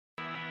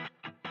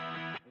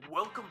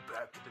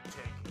back to the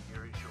Tank and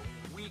Gary Show,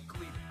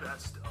 weekly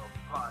best of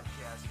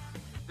podcast.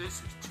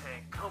 This is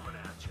Tank coming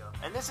at you.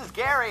 And this is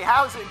Gary.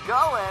 How's it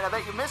going? I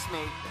bet you missed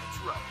me. That's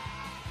right.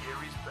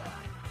 Gary's back.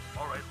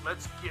 All right,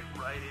 let's get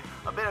right into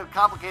it. A bit of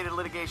complicated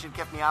litigation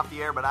kept me off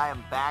the air, but I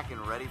am back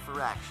and ready for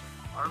action.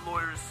 Our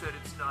lawyers said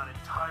it's not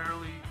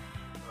entirely...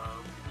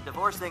 The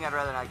divorce thing, I'd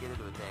rather not get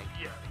into it, Tank.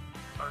 Yeah,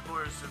 our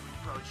lawyers said we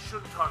probably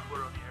shouldn't talk about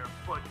it on the air,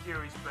 but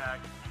Gary's back.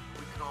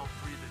 We can all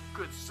breathe a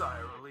good sigh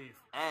of relief.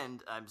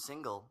 And I'm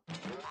single.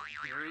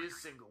 Gary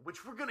is single,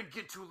 which we're going to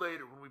get to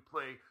later when we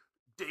play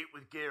Date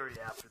with Gary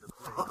after the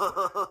break.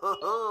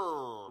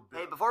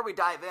 Hey, before we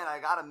dive in, I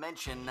gotta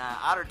mention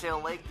Otter Tail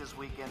Lake this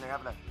weekend. They're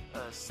having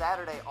a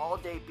Saturday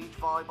all-day beach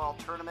volleyball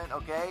tournament,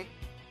 okay?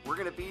 We're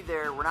gonna be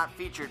there. We're not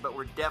featured, but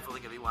we're definitely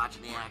gonna be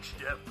watching the action.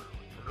 Definitely.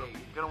 Okay,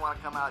 you're gonna want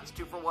to come out. It's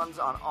 2-for-1s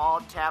on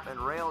all tap and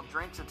rail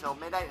drinks until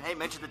midnight. And hey,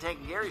 mention the Tank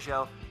and Gary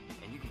Show,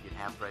 and you can get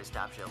half-price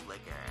top shelf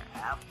liquor.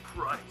 Half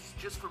price,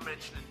 just for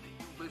mentioning that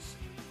you listen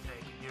to the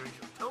Tank and Gary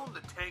Show. Tell them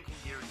the Tank and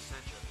Gary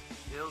sent you.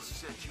 They'll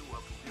set you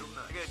up real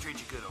nice. They're gonna treat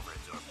you good over at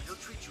Zorba's. They'll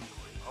treat you right.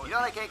 Oh, you know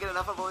what I can't get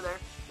enough of over there?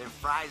 They're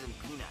fries and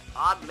peanuts.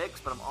 Odd mix,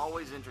 but I'm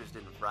always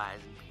interested in fries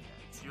and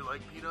peanuts. Do you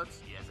like peanuts?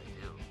 Yes, I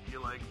do. You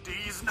like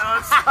D's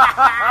nuts?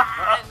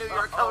 I knew you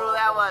were coming with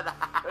that one.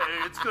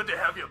 Hey, it's good to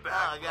have you back.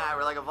 Oh, God,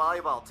 we're like a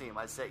volleyball team.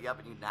 I set you up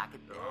and you knock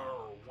it down.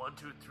 Oh, 1,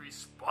 2, 3,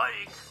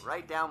 spike.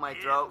 Right down my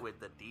throat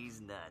with the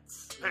D's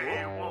nuts.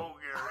 Hey, whoa,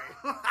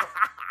 Gary.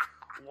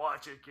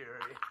 Watch it,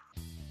 Gary.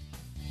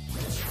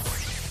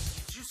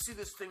 Did you see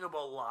this thing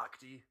about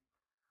Lochte?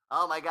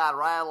 Oh, my God,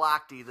 Ryan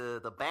Lochte,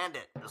 the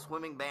bandit, the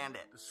swimming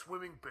bandit. The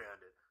swimming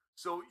bandit.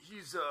 So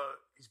he's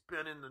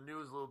been in the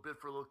news a little bit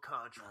for a little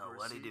controversy. Oh,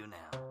 what'd he do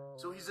now?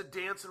 So he's a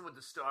Dancing with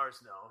the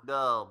Stars now.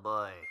 Oh,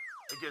 boy.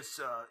 I guess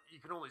you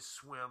can only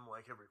swim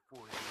like every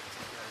 4 years.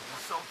 You gotta do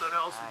something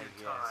else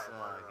with your time.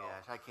 Oh,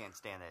 gosh, I can't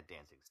stand that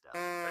dancing stuff.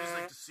 I just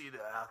like to see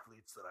the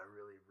athletes that I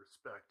really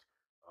respect,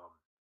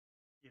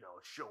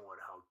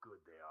 showing how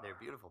good they are. They're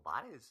beautiful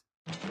bodies.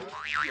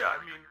 Yeah, I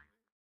mean,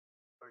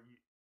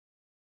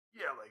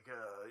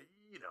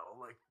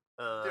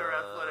 their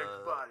athletic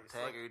bodies.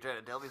 Tank, are you trying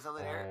to tell me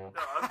something here?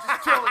 No, I'm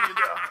just telling you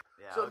that.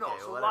 Yeah, so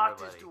whatever,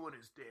 Lochte's buddy. doing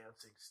his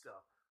dancing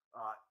stuff.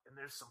 And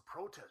there's some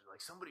protest. Like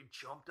somebody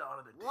jumped out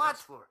of the What? dance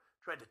floor,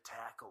 tried to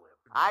tackle him.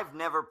 I've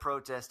never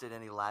protested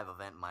any live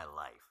event in my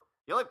life.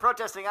 The only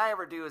protesting I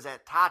ever do is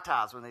at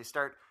Tata's when they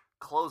start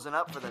closing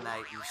up for the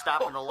night and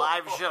stopping the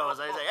live shows.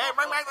 I say, hey,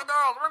 bring back the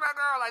girls, bring back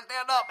girls. I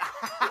stand up.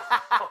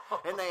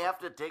 And they have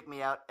to take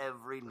me out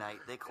every night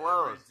they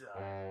close.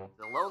 The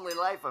lonely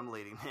life I'm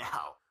leading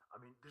now. I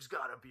mean, there's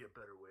got to be a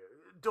better way.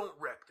 Don't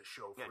wreck the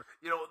show.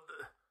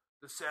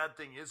 The sad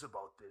thing is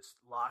about this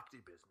Lochte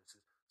business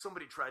is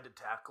somebody tried to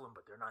tackle him,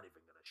 but they're not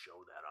even going to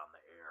show that on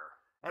the air.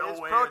 And No this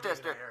way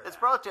protester, are they gonna air this that.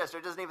 protester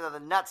doesn't even have the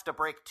nuts to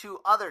break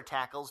 2 other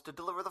tackles to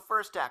deliver the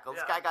first tackle.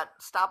 This Yeah. guy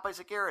got stopped by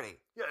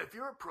security. Yeah, if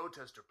you're a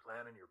protester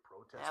planning your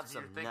protest, Have and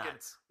some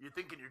nuts. you're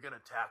thinking you're going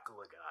to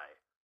tackle a guy,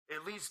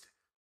 at least,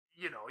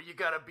 you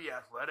got to be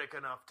athletic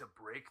enough to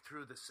break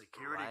through the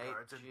security Right,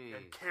 guards and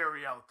geez.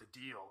 carry out the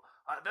deal.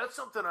 That's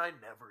something I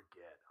never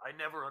get. I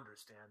never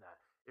understand that.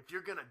 If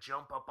you're going to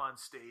jump up on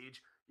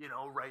stage,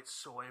 write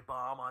soy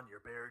bomb on your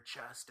bare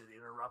chest and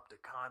interrupt a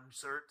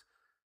concert,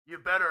 you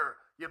better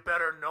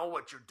know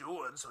what you're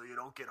doing so you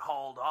don't get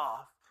hauled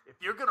off.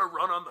 If you're going to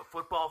run on the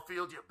football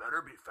field, you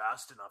better be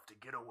fast enough to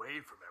get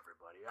away from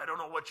everybody. I don't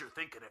know what you're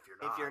thinking if you're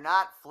not. If you're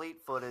not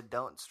fleet-footed,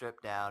 don't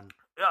strip down.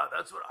 Yeah,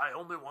 that's what I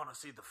only want to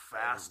see the and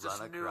fastest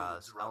run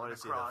nudes across. I want to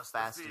see the across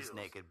fastest fields.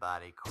 naked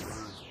body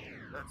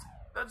cruising.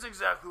 That's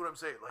exactly what I'm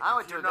saying. Like, I if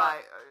went to you're a not-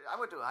 guy. I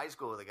went to a high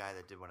school with a guy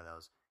that did one of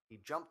those. He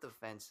jumped the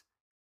fence,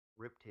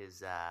 ripped his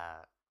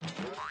sack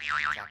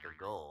of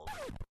gold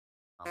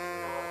on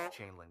the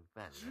chain link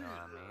fence. You know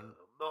what I mean?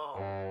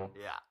 No.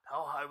 Yeah,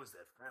 How high was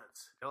that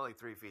fence? only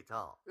 3 feet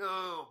tall.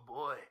 Oh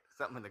boy.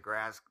 Something in the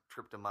grass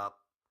tripped him up.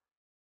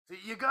 See,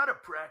 you gotta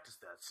practice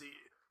that. See,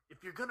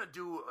 if you're gonna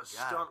do a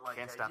stunt like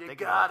can't that, stop you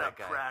thinking about gotta that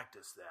guy.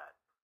 practice that.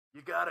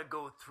 You gotta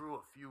go through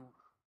a few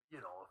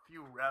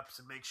reps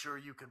and make sure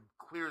you can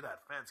clear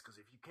that fence. Because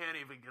if you can't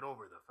even get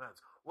over the fence,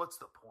 what's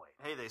the point?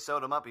 Hey, they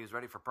sewed him up. He was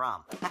ready for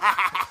prom.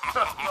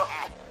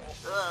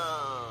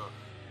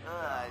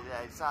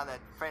 I saw that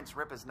fence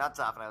rip his nuts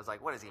off, and I was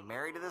like, what, is he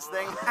married to this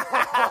thing?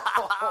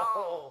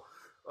 Oh,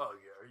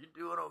 yeah. Are you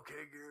doing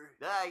okay, Gary?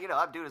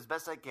 I'm doing as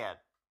best I can.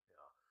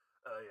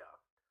 Yeah.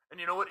 And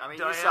you know what? I mean,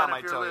 you Diane, saw my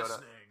if you're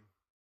Toyota.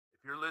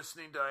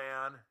 listening,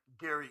 Diane,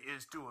 Gary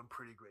is doing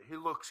pretty great. He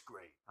looks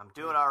great. I'm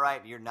doing all right,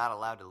 and you're not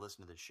allowed to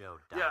listen to the show,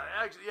 Diane.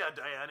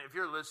 Diane, if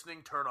you're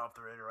listening, turn off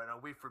the radio right now.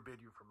 We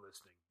forbid you from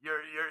listening.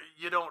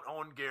 You don't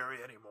own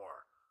Gary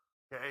anymore.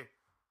 Okay?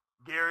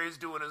 Gary's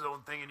doing his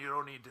own thing, and you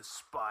don't need to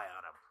spy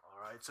on him.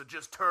 All right? So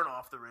just turn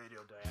off the radio,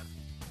 Diane.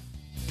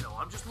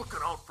 I'm just looking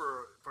out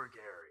for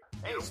Gary.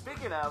 Hey,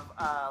 speaking of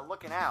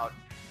looking out,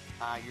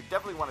 you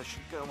definitely want to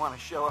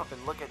show up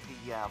and look at the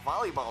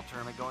volleyball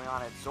tournament going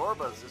on at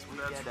Zorba's this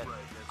weekend That's at right.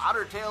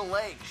 Otter Tail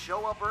Lake.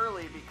 Show up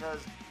early because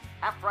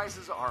half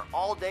prices are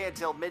all day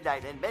until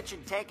midnight. And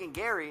mention Tank and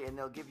Gary, and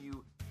they'll give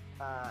you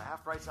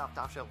half price off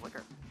top shelf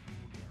liquor.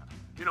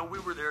 You know, we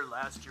were there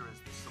last year as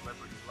the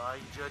celebrity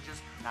line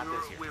judges. Not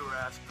this year. We were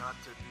asked not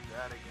to do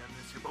that again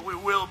this year, but we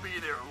will be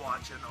there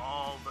watching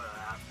all the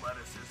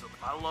athleticism.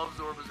 I love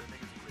Zorba's. I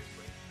think it's a great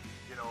place.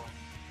 You know,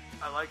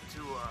 I like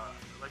to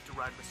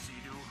ride my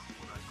Sea-Doo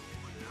when I go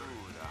over there.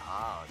 Ooh, the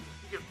hog.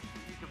 You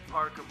can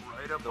park them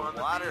right up The on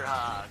the water beach.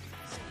 hog.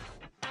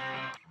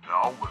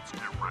 Now let's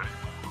get ready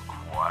for the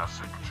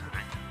classic Jake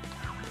and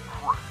Gary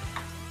prank.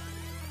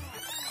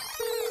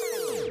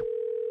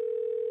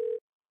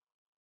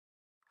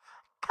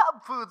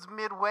 Cub Foods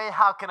Midway,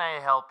 how can I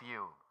help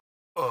you?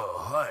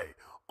 Hi.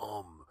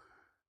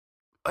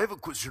 I have a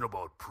question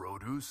about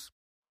produce.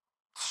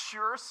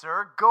 Sure,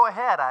 sir. Go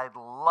ahead. I'd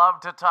love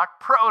to talk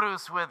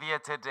produce with you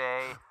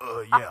today.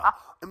 Yeah.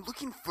 I'm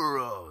looking for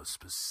a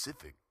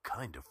specific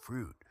kind of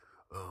fruit.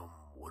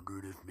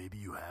 Wondered if maybe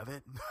you have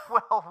it?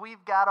 Well,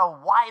 we've got a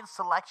wide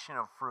selection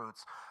of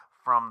fruits,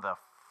 from the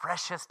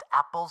freshest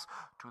apples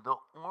to the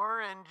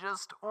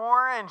orangest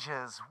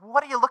oranges.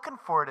 What are you looking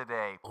for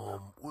today?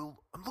 Well,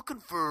 I'm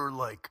looking for,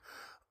 like,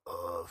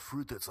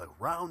 fruit that's, like,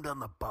 round on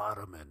the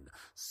bottom and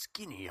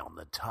skinny on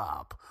the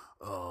top.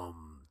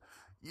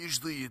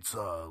 Usually it's,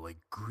 like,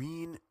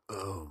 green.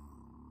 Do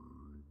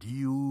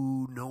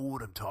you know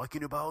what I'm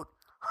talking about?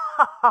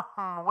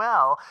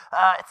 Well,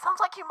 it sounds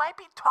like you might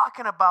be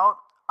talking about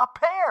a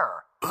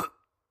pear.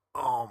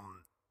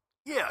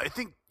 Yeah, I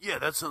think,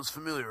 that sounds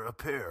familiar, a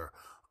pear.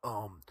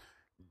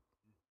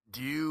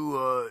 Do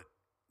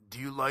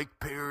you like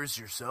pears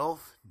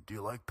yourself? Do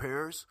you like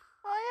pears?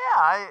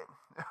 Oh,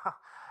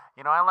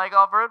 yeah, I like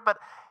all fruit, but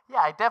yeah,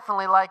 I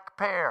definitely like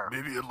pear.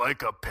 Maybe you'd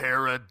like a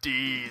pair of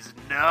D's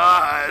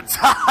nuts.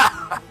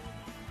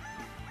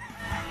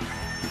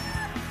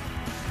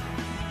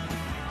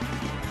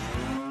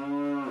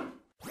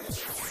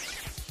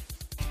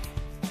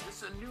 This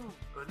is a new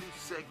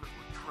segment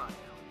we're trying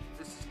out.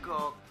 This is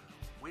called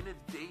Win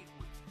a Date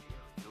with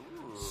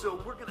Gary.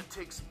 So we're gonna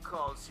take some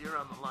calls here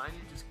on the line.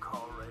 You just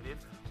call right in.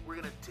 We're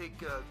gonna take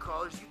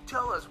callers. You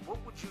tell us,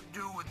 what would you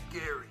do with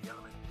Gary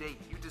on a date?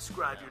 You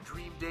describe your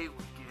dream date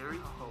with Gary.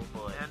 Oh,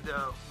 boy. And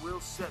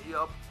we'll set you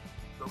up.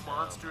 The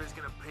monster is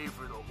gonna pay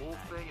for the whole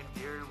thing,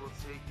 and Gary will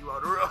take you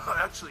out. Or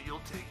actually,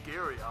 you'll take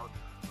Gary out.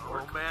 A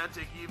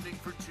romantic evening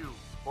for two.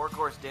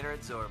 4-course dinner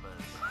at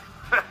Zorba's.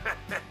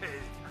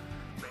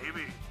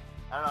 Maybe.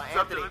 I don't know, It's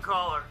up to Anthony. the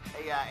caller.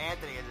 Hey,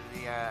 Anthony, is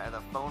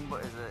the phone?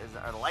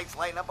 Are the lights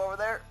lighting up over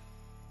there?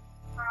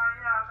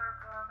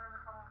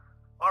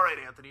 All right,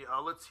 Anthony.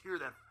 Let's hear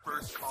that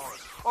first caller.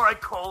 All right,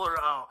 caller.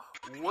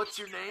 What's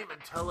your name, and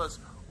tell us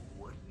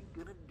what you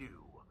gonna do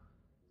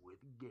with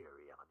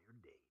Gary on your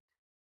date.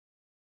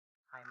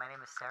 Hi, my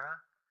name is Sarah.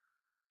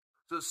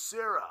 So,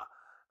 Sarah,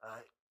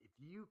 if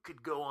you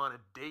could go on a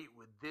date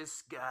with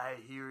this guy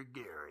here,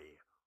 Gary,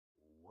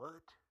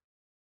 what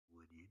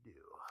would you do?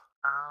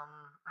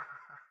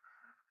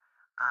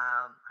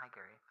 Hi,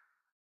 Gary.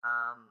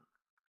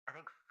 I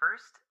think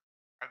first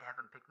I'd have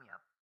him pick me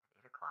up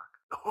at 8 o'clock.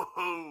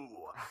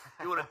 Oh,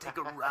 you want to take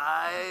a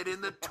ride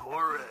in the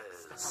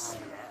Taurus?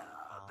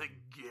 Yeah, the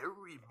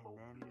Gary Mobile.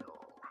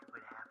 I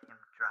would have him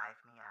drive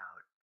me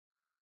out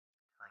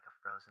to like a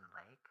frozen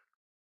lake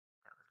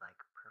that was like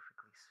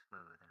perfectly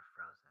smooth and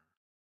frozen.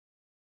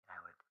 And I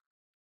would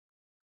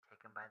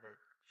take him by the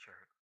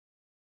shirt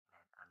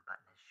and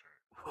unbutton his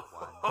shirt.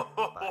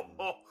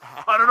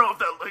 I don't know if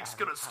that lake's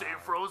gonna stay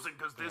frozen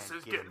because this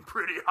is getting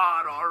pretty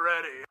hot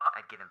already.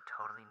 I'd get him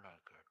totally naked.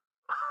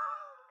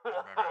 And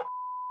then I'd,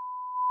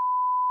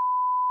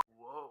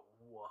 Whoa,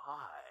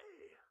 why?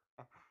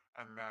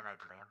 and then I'd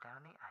lay him down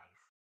on the ice.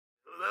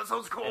 That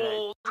sounds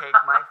cold. Take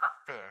my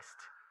fist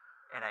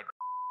and I'd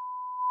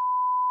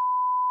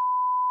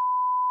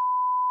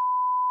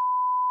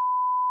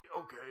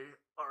Okay,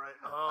 all right.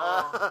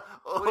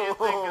 What do you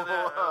think of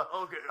that?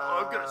 Okay,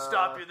 I'm gonna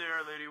stop you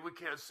there, lady. We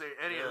can't say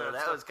any of that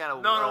That stuff. was kind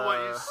of None of what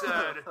you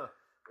said,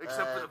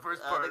 except for the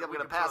first part. I think I'm We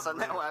going to can pass on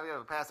probably- that one. I'm going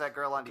to pass that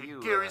girl on to Okay,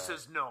 you. Gary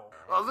says no.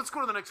 Let's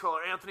go to the next caller.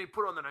 Anthony,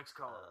 put on the next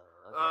caller.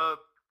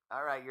 Okay.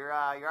 All right, you're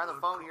on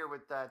the phone here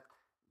with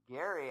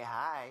Gary.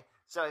 Hi.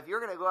 So if you're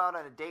going to go out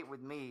on a date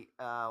with me,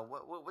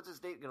 what's this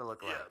date going to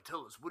look like? Yeah,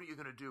 tell us. What are you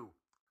gonna do?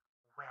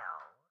 Well,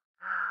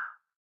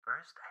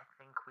 first I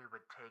think we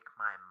would take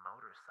my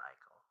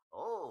motorcycle.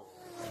 Oh.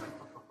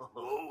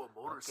 Whoa, a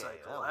motorcycle.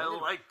 well, I wind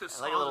in- like the I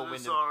sound like a little of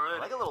wind. this already.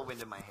 I like a little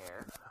wind in my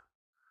hair.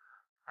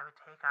 I would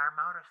take our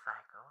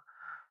motorcycle.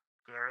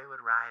 Gary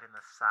would ride in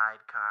the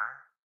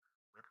sidecar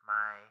with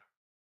my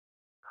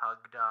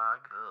pug dog,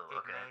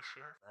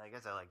 Ignatius. I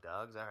guess I like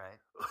dogs. All right.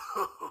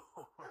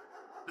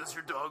 Does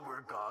your dog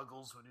wear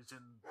goggles when he's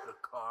in the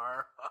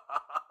car?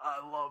 I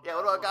love Yeah.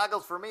 that What about one.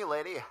 goggles for me,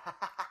 lady?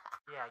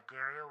 Yeah,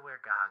 Gary will wear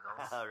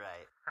goggles All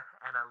right.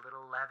 and a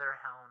little leather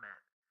helmet.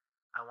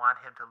 I want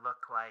him to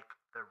look like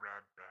the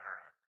Red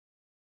Baron.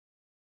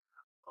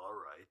 All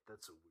right,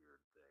 that's a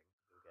weird thing.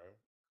 Okay.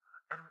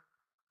 And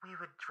we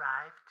would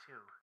drive to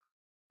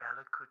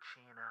Bella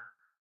Cucina,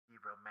 the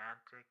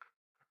romantic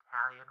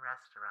Italian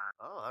restaurant.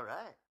 Oh, all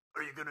right.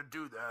 Are you gonna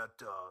do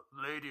that,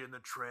 Lady and the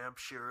Tramp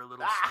share a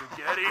little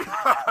spaghetti? No.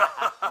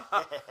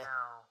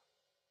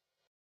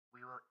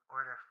 We will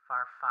order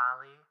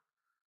farfalle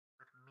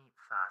with meat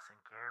sauce, and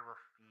Gary will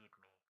feed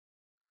me.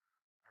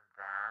 And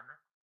then...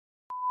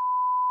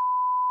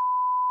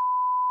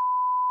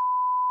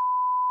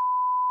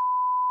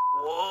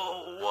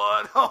 Whoa,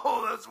 what?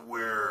 Oh, that's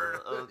weird.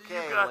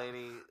 Okay, You got-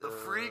 lady. The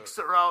freaks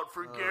are out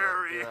for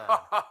Gary.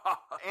 God.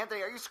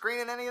 Anthony, are you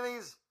screening any of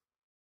these?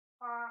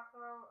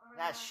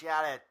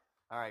 Shut it.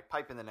 All right,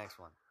 pipe in the next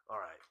one. All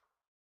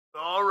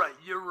right,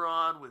 you're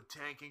on with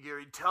Tank and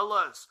Gary. Tell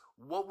us,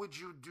 what would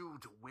you do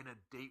to win a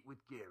date with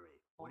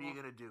Gary? What are you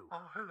gonna do?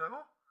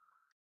 Hello?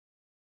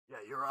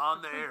 Yeah, you're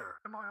on the air.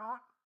 Am I on?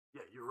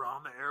 Yeah, you're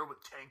on the air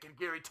with Tank and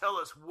Gary. Tell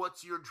us,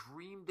 what's your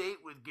dream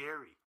date with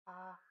Gary?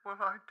 Well,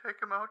 I'd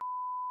take him out.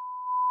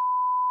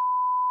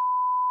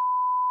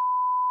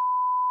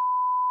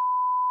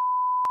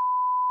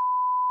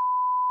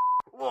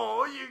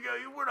 Whoa,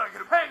 we're not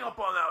gonna hang up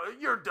on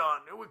that. You're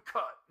done. It would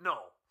cut.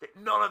 No,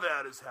 none of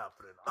that is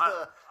happening.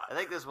 I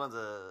think this one's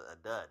a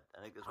dud.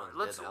 I think this one's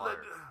dead in the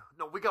water.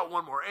 No, we got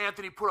one more.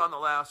 Anthony, put on the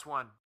last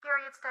one.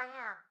 Gary, it's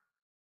Diane.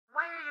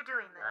 Why are you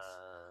doing this?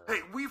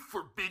 Hey, we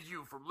forbid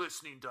you from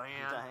listening,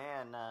 Diane.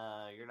 Diane,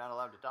 you're not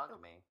allowed to talk to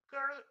me.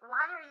 Gary,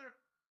 why are you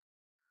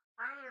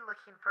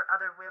looking for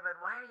other women?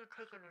 Why are you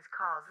taking these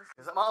calls?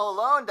 Because I'm all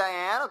alone,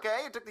 Diane,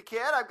 okay? You took the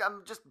kid.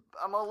 I'm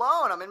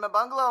alone. I'm in my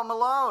bungalow. I'm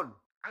alone.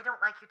 I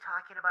don't like you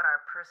talking about our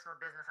personal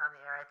business on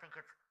the air. I think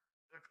it's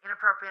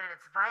inappropriate and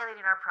it's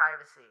violating our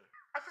privacy.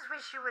 I just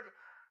wish you would...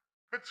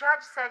 The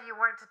judge said you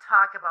weren't to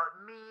talk about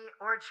me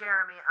or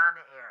Jeremy on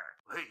the air.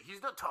 Hey,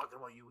 he's not talking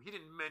about you. He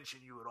didn't mention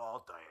you at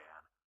all,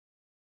 Diane.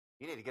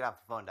 You need to get off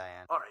the phone,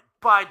 Diane. All right,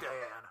 bye,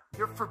 Diane.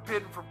 You're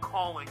forbidden from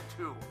calling,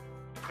 too.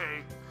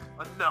 Okay?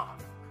 Enough.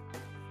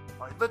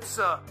 All right, let's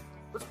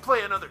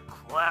play another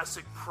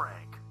classic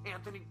prank.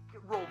 Anthony,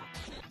 roll it.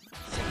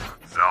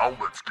 Now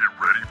let's get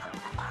ready for the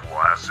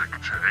classic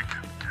Tank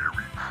and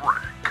Gary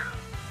prank.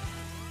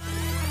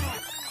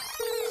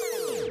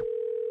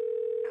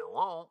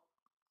 Hello?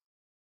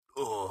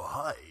 Oh,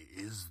 hi.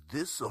 Is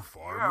this a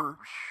farmer? Yep,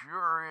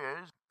 sure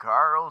is.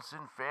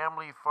 Carlson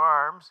Family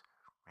Farms.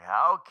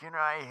 How can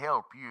I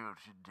help you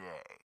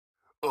today?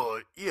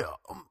 Yeah.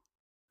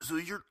 So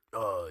you're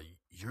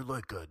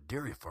like a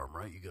dairy farm,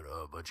 right? You got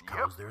a bunch of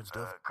cows there and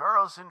stuff?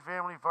 Carlson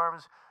Family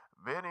Farms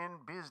been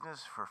in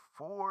business for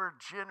 4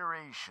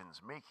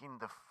 generations, making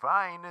the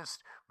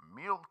finest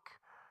milk,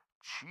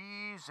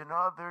 cheese, and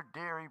other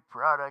dairy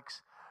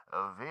products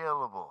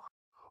available.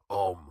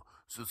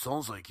 So it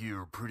sounds like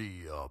you're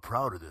pretty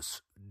proud of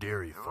this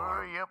dairy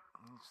farm. Yep.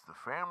 It's the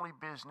family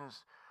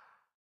business,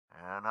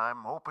 and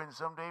I'm hoping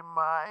someday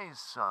my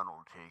son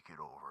will take it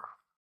over.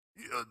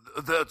 Yeah,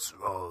 that's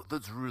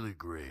really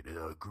great.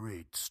 A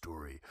great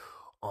story.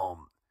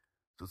 So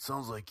it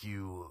sounds like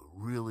you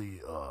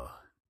really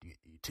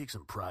you take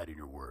some pride in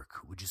your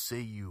work. Would you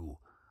say you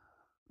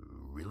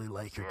really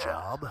like your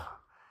job?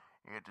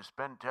 You get to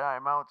spend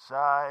time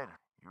outside.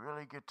 You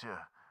really get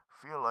to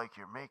feel like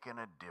you're making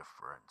a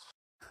difference.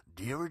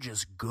 Do you ever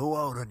just go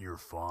out on your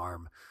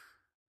farm,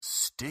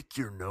 stick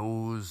your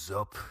nose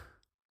up,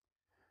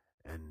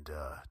 and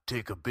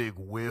take a big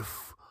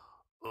whiff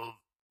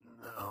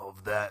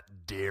of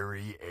that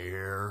dairy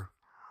air?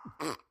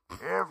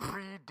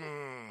 Every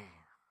day.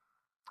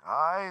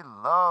 I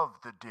love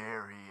the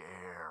dairy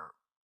air.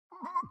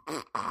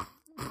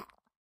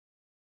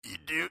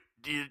 Do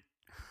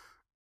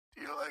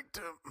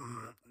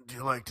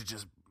you like to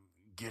just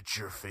get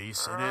your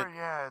face in it?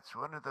 Yeah, it's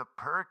one of the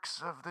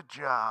perks of the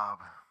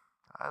job.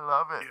 I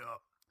love it. Yeah.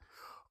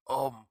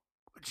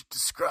 Would you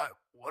describe,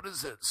 what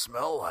does it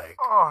smell like?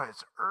 Oh,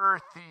 it's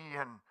earthy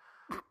and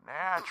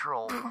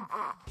natural.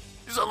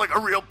 You sound like a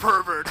real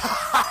pervert.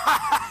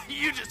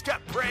 You just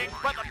got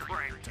pranked by the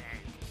prank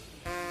tank.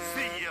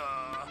 See ya.